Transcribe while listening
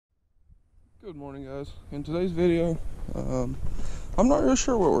Good morning, guys. In today's video, I'm not really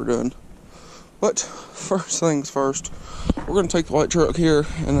sure what we're doing, but first things first, we're going to take the light truck here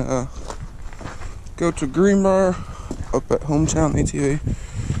and go to Greenbrier up at Hometown ATV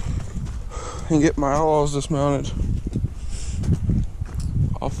and get my Outlaws dismounted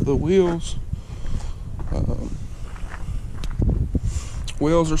off the wheels.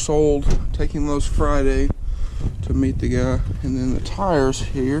 Wheels are sold, taking those Friday to meet the guy, and then the tires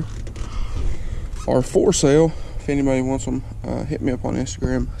here are for sale. If anybody wants them, hit me up on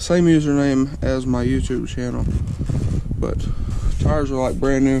Instagram. Same username as my YouTube channel, but tires are like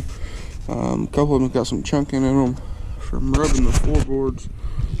brand new. A couple of them got some chunking in them from rubbing the floorboards,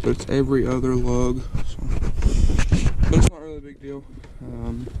 but it's every other lug, so. But it's not really a big deal.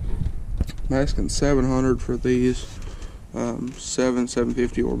 I'm asking $700 for these.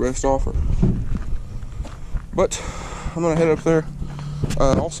 $750 or best offer. But I'm gonna head up there.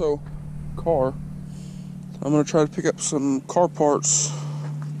 Also, car. I'm gonna try to pick up some car parts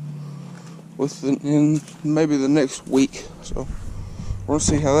in maybe the next week. So we're gonna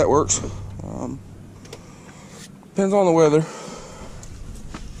see how that works. Depends on the weather.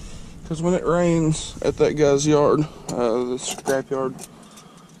 Because when it rains at that guy's yard, the scrap yard,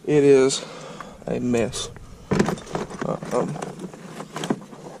 it is a mess.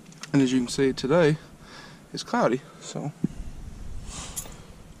 And as you can see today, it's cloudy, so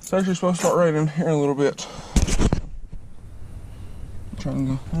it's actually supposed to start raining here in a little bit.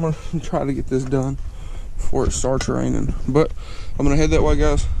 I'm gonna try to get this done before it starts raining, but I'm gonna head that way,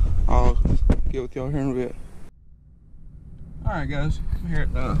 guys. I'll get with y'all here in a bit. Alright, guys, I'm here at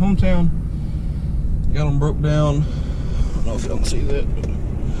Hometown. Got them broke down. I don't know if y'all can see that, but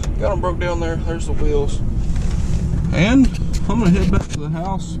got them broke down there. There's the wheels. And I'm gonna head back to the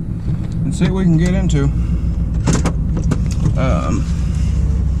house and see what we can get into.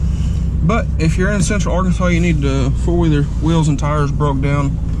 But if you're in Central Arkansas, you need four-wheeler wheels and tires broke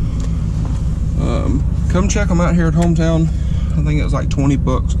down. Come check them out here at Hometown. I think it was like 20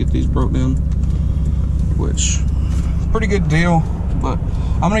 bucks to get these broke down, which pretty good deal. But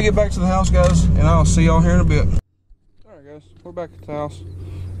I'm gonna get back to the house, guys, and I'll see y'all here in a bit. All right, guys, we're back at the house.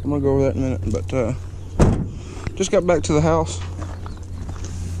 I'm gonna go over that in a minute, but just got back to the house.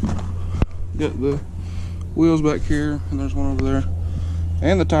 Got the wheels back here, and there's one over there,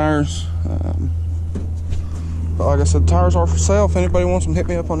 and the tires. But like I said, the tires are for sale. If anybody wants them, hit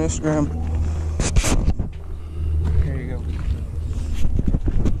me up on Instagram. Here you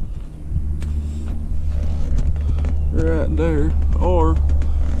go. Right there. Or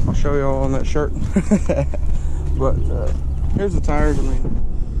I'll show y'all on that shirt. But here's the tires. I mean,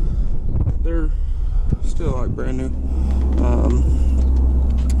 they're still like brand new.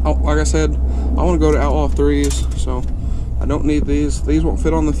 Like I said, I want to go to Outlaw 3s, so I don't need these. These won't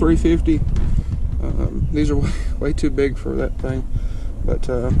fit on the 350. These are way too big for that thing. But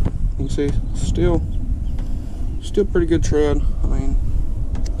you can see, still pretty good tread. I mean,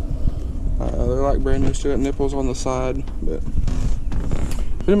 they're like brand new. Still got nipples on the side. But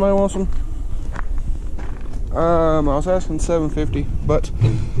if anybody wants them, I was asking $750, but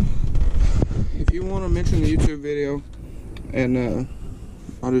if you want to mention the YouTube video, and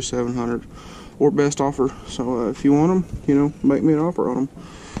I'll do $700 or best offer. So if you want them, you know, make me an offer on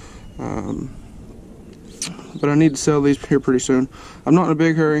them. But I need to sell these here pretty soon. I'm not in a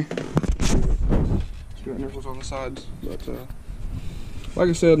big hurry. It's got nipples on the sides, but like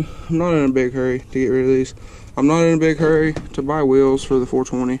I said, I'm not in a big hurry to get rid of these. I'm not in a big hurry to buy wheels for the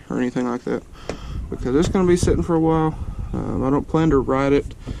 420 or anything like that, because it's going to be sitting for a while. I don't plan to ride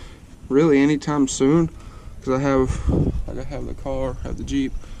it really anytime soon, because I have the car, have the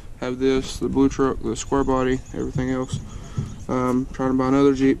Jeep, have this, the blue truck, the square body, everything else. Trying to buy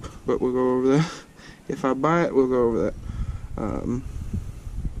another Jeep, but we'll go over that. If I buy it, we'll go over that.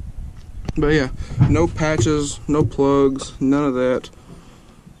 But yeah, no patches, no plugs, none of that.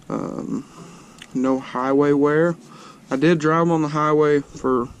 No highway wear. I did drive them on the highway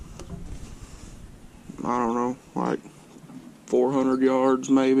for, I don't know, like 400 yards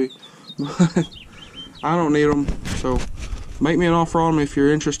maybe. I don't need them, so make me an offer on them if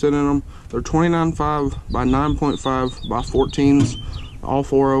you're interested in them. They're 29.5 by 9.5 by 14s, all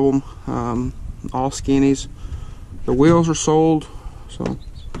four of them, all skinnies. The wheels are sold, so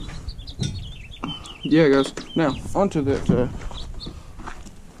yeah, guys. Now onto that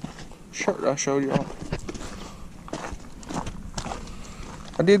shirt I showed y'all.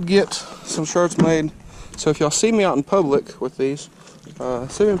 I did get some shirts made, so if y'all see me out in public with these,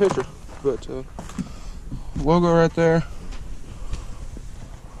 send me a picture. But logo right there.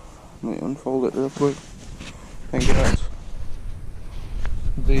 Let me unfold it real quick and get out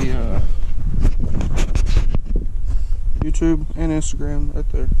the YouTube and Instagram right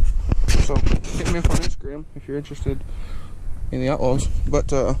there. So hit me up on Instagram if you're interested in the Outlaws. But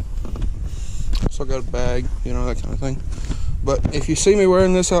so I got a bag, you know, that kind of thing. But if you see me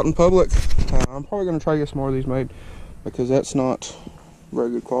wearing this out in public, I'm probably going to try to get some more of these made, because that's not very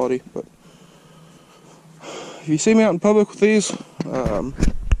good quality. But if you see me out in public with these,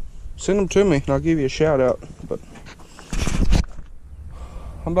 send them to me and I'll give you a shout out. But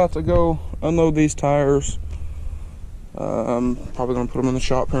I'm about to go unload these tires. I'm probably going to put them in the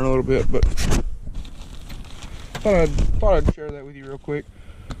shop here in a little bit, but thought I'd share that with you real quick.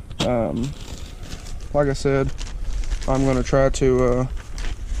 Like I said, I'm going to try to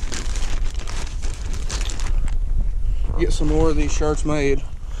get some more of these shirts made,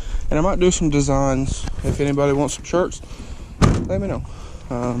 and I might do some designs. If anybody wants some shirts, let me know.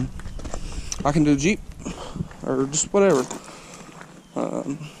 I can do Jeep or just whatever.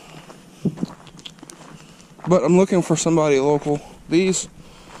 But I'm looking for somebody local. These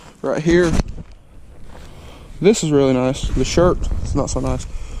right here, this is really nice. The shirt is not so nice,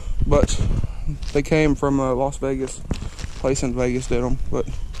 but they came from Las Vegas. Place in Vegas did them. But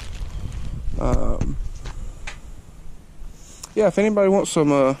yeah, if anybody wants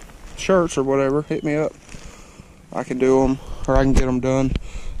some shirts or whatever, hit me up. I can do them, or I can get them done.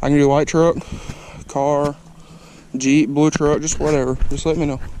 I can do light truck, car, Jeep, blue truck, just whatever. Just let me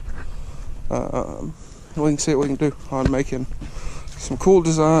know. We can see what we can do on making some cool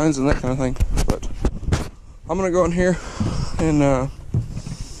designs and that kind of thing. But I'm gonna go in here and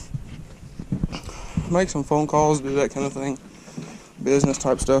make some phone calls, do that kind of thing, business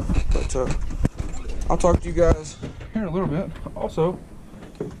type stuff. But I'll talk to you guys here in a little bit. Also,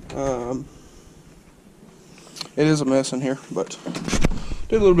 it is a mess in here, but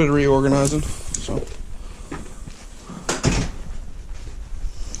did a little bit of reorganizing. So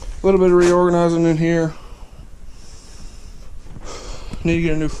a little bit of reorganizing in here. Need to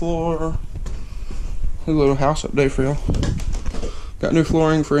get a new floor. A little house update for y'all. Got new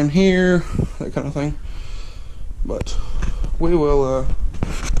flooring for in here, that kind of thing. But we will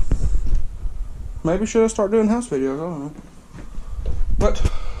maybe should I start doing house videos? I don't know. But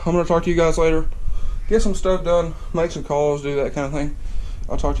I'm gonna talk to you guys later. Get some stuff done, make some calls, do that kind of thing.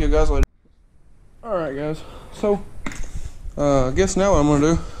 I'll talk to you guys later. Alright guys, so I guess now what I'm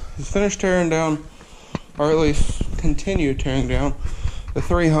gonna do is finish tearing down, or at least continue tearing down the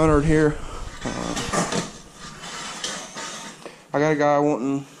 300 here. I got a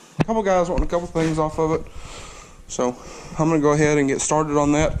couple guys wanting a couple things off of it, so I'm gonna go ahead and get started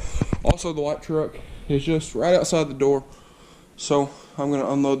on that. Also, the light truck is just right outside the door, so I'm gonna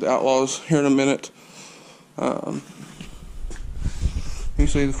unload the Outlaws here in a minute. You can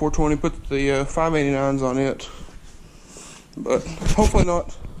see the 420, put the 589s on it, but hopefully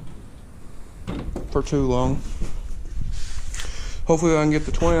not for too long. Hopefully I can get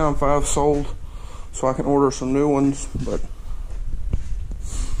the 29.5 sold so I can order some new ones. But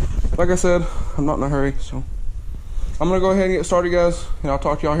like I said, I'm not in a hurry, so I'm gonna go ahead and get started, guys, and I'll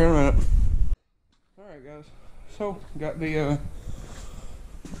talk to y'all here in a minute. Alright guys, so got the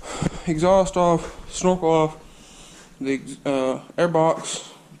exhaust off, snorkel off, the air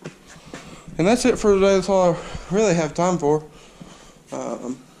box, and that's it for today. That's all I really have time for.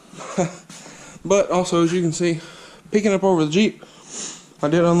 But also, as you can see, peeking up over the Jeep, I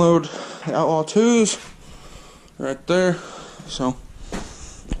did unload the Outlaw 2s right there, so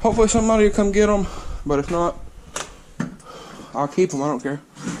hopefully somebody will come get them, but if not, I'll keep them, I don't care.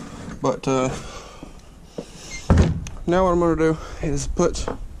 But now what I'm going to do is put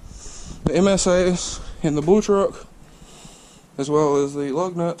the MSAs in the blue truck, as well as the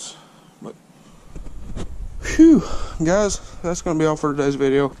lug nuts. But whew, guys, that's going to be all for today's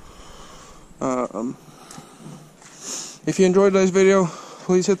video. If you enjoyed today's video,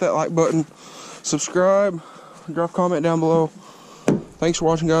 please hit that like button, subscribe, drop a comment down below. Thanks for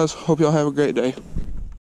watching, guys. Hope y'all have a great day.